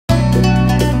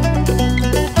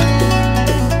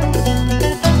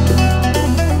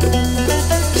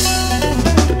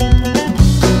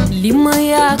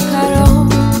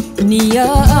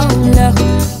Niyaula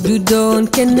du don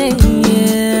keneen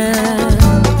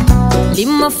li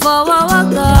ma fa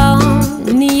waga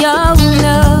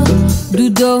niyaula du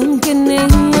don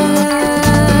keneen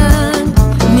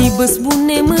ni bés bu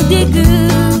ne ma dégg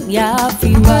yaa fi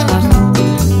wax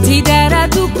ti dara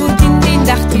du ko dindi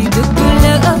ndax ti dëgg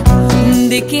la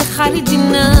ndeke xarit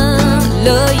dina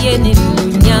la yéene lu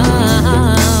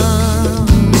ñaaw.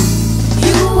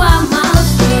 You are my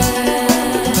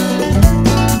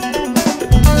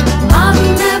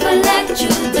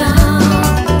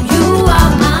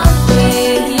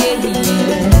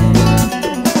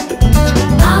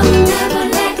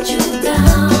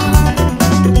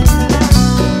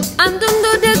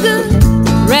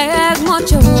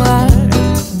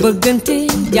bëggante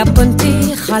jàppante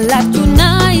xalaat yu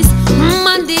nice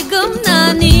man di gëm naa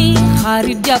ni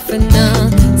xarit jafe na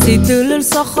seetalal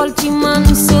sa xol ci man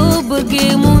soo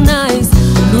bëggee mu nice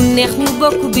lu neex ñu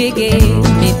bokk bégee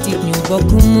metti ñu bokk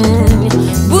muñ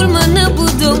bul ma nëbbu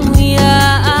doomu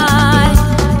yaay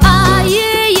aye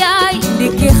yaay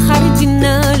ndeke xarit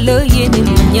dina la yéene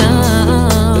lu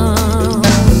ñaaw.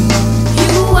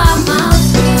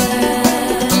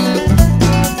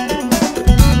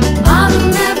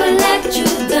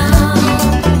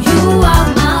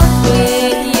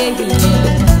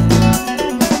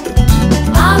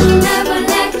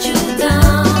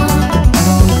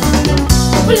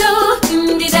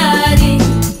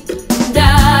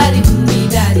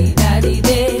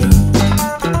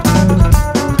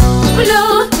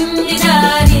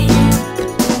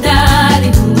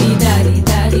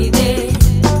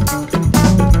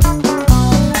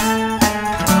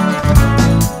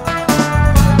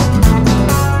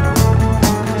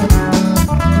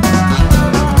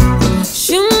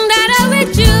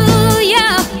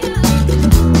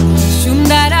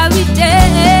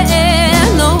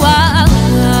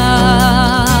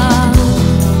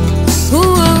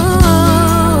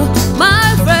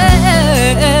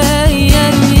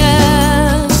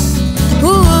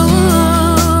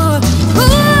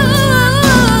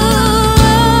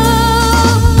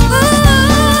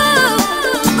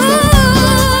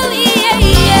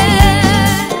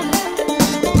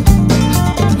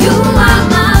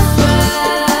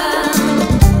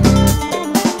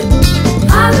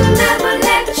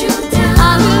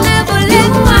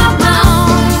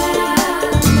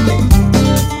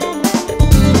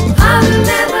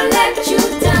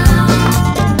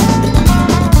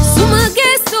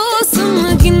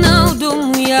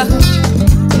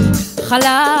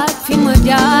 xalaat fi ma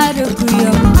jaar